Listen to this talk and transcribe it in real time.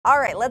All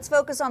right, let's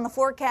focus on the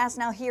forecast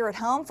now here at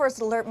home.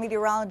 First Alert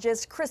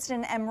meteorologist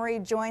Kristin Emery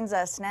joins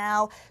us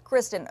now.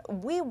 Kristin,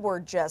 we were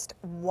just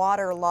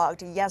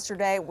waterlogged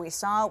yesterday. We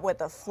saw it with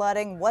the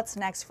flooding. What's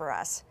next for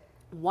us?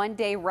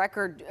 One-day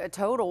record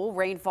total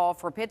rainfall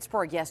for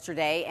Pittsburgh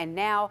yesterday, and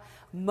now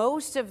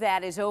most of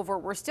that is over.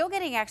 We're still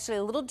getting actually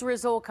a little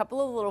drizzle, a couple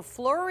of little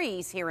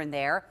flurries here and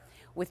there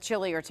with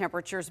chillier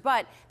temperatures,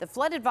 but the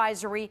flood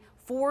advisory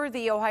for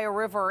the Ohio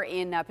River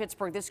in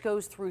Pittsburgh, this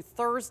goes through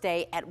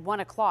Thursday at 1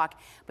 o'clock.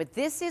 But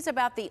this is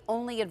about the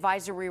only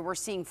advisory we're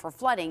seeing for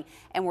flooding,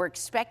 and we're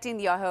expecting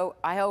the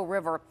Ohio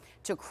River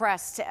to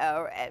crest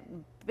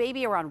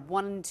maybe around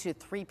 1 to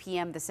 3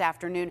 p.m. this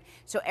afternoon.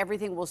 So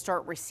everything will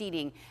start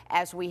receding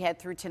as we head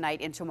through tonight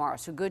and tomorrow.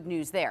 So good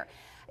news there.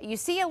 You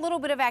see a little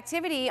bit of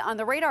activity on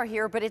the radar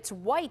here, but it's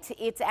white.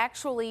 It's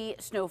actually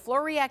snow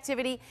flurry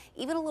activity,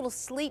 even a little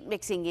sleet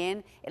mixing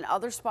in. In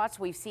other spots,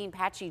 we've seen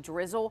patchy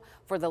drizzle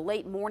for the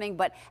late morning.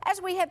 But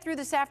as we head through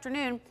this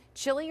afternoon,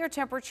 chillier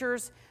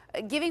temperatures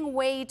giving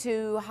way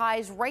to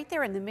highs right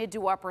there in the mid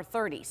to upper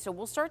 30s. So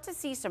we'll start to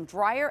see some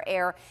drier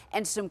air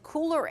and some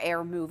cooler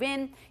air move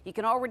in. You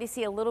can already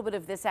see a little bit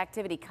of this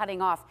activity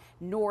cutting off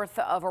north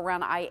of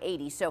around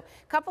I-80. So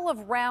a couple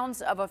of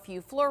rounds of a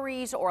few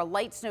flurries or a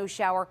light snow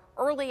shower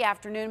early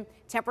afternoon.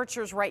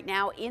 Temperatures right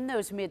now in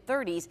those mid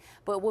 30s,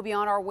 but we'll be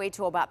on our way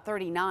to about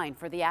 39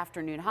 for the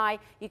afternoon high.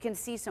 You can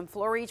see some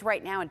flurries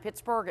right now in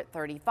Pittsburgh at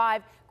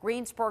 35,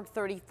 Greensburg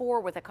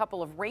 34 with a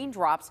couple of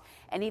raindrops,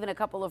 and even a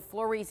couple of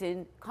flurries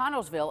in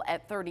Connellsville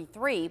at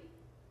 33.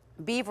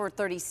 Beaver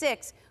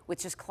 36 with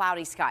just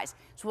cloudy skies.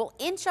 So we'll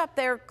inch up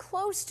there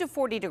close to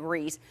 40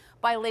 degrees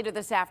by later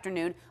this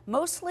afternoon.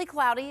 Mostly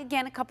cloudy.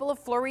 Again, a couple of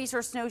flurries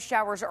or snow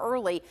showers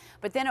early,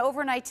 but then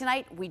overnight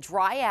tonight we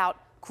dry out,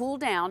 cool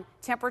down.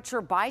 Temperature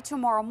by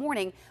tomorrow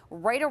morning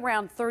right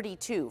around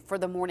 32 for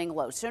the morning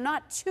low. So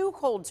not too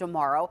cold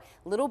tomorrow,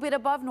 a little bit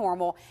above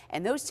normal,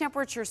 and those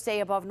temperatures stay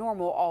above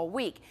normal all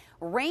week.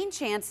 Rain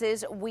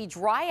chances, we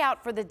dry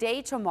out for the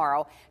day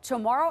tomorrow.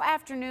 Tomorrow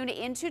afternoon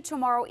into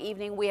tomorrow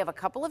evening, we have a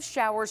couple of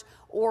showers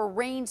or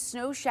rain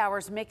snow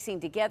showers mixing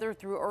together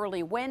through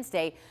early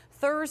Wednesday.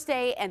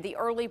 Thursday and the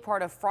early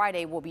part of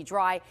Friday will be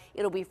dry.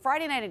 It'll be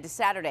Friday night into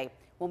Saturday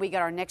when we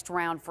get our next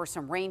round for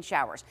some rain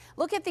showers.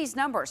 Look at these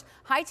numbers.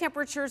 High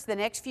temperatures the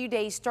next few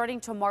days starting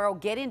tomorrow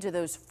get into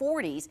those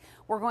 40s.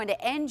 We're going to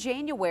end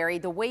January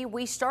the way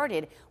we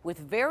started with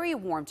very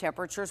warm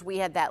temperatures. We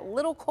had that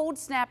little cold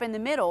snap in the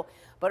middle,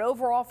 but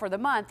overall for the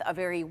month, a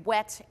very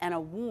wet and a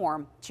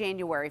warm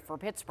January for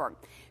Pittsburgh.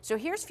 So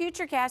here's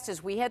Futurecast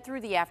as we head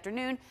through the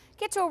afternoon.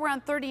 Get to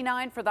around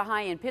 39 for the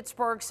high in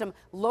Pittsburgh, some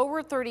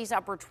lower 30s,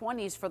 upper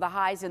 20s for the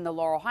highs in the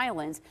Laurel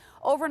Highlands.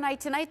 Overnight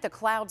tonight, the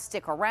clouds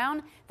stick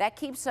around. That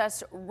keeps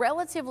us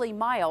relatively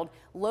mild.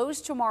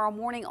 Lows tomorrow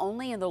morning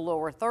only in the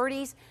lower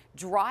 30s.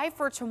 Dry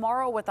for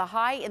tomorrow with a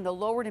high in the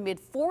lower to mid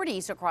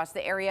 40s across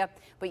the area.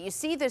 But you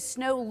see the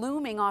snow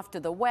looming off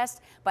to the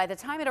west. By the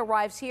time it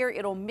arrives here,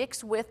 it'll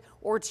mix with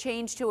or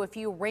change to a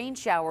few rain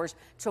showers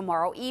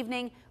tomorrow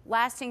evening,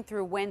 lasting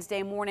through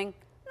Wednesday morning.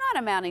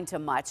 Not amounting to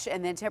much,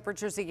 and then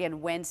temperatures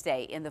again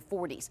Wednesday in the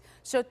 40s.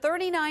 So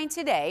 39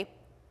 today,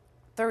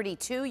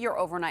 32 your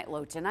overnight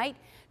low tonight.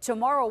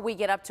 Tomorrow we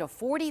get up to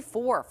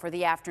 44 for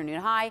the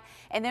afternoon high,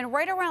 and then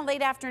right around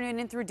late afternoon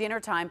and through dinner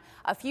time,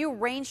 a few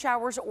rain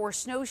showers or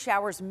snow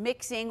showers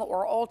mixing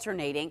or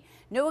alternating.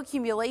 No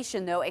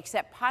accumulation though,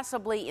 except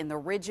possibly in the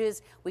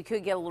ridges. We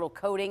could get a little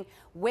coating.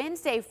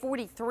 Wednesday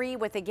 43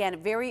 with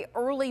again very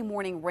early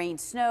morning rain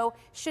snow.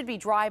 Should be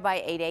dry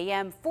by 8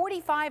 a.m.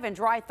 45 and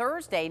dry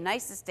Thursday,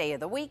 nicest day of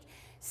the week.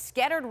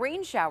 Scattered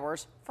rain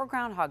showers for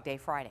Groundhog Day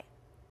Friday.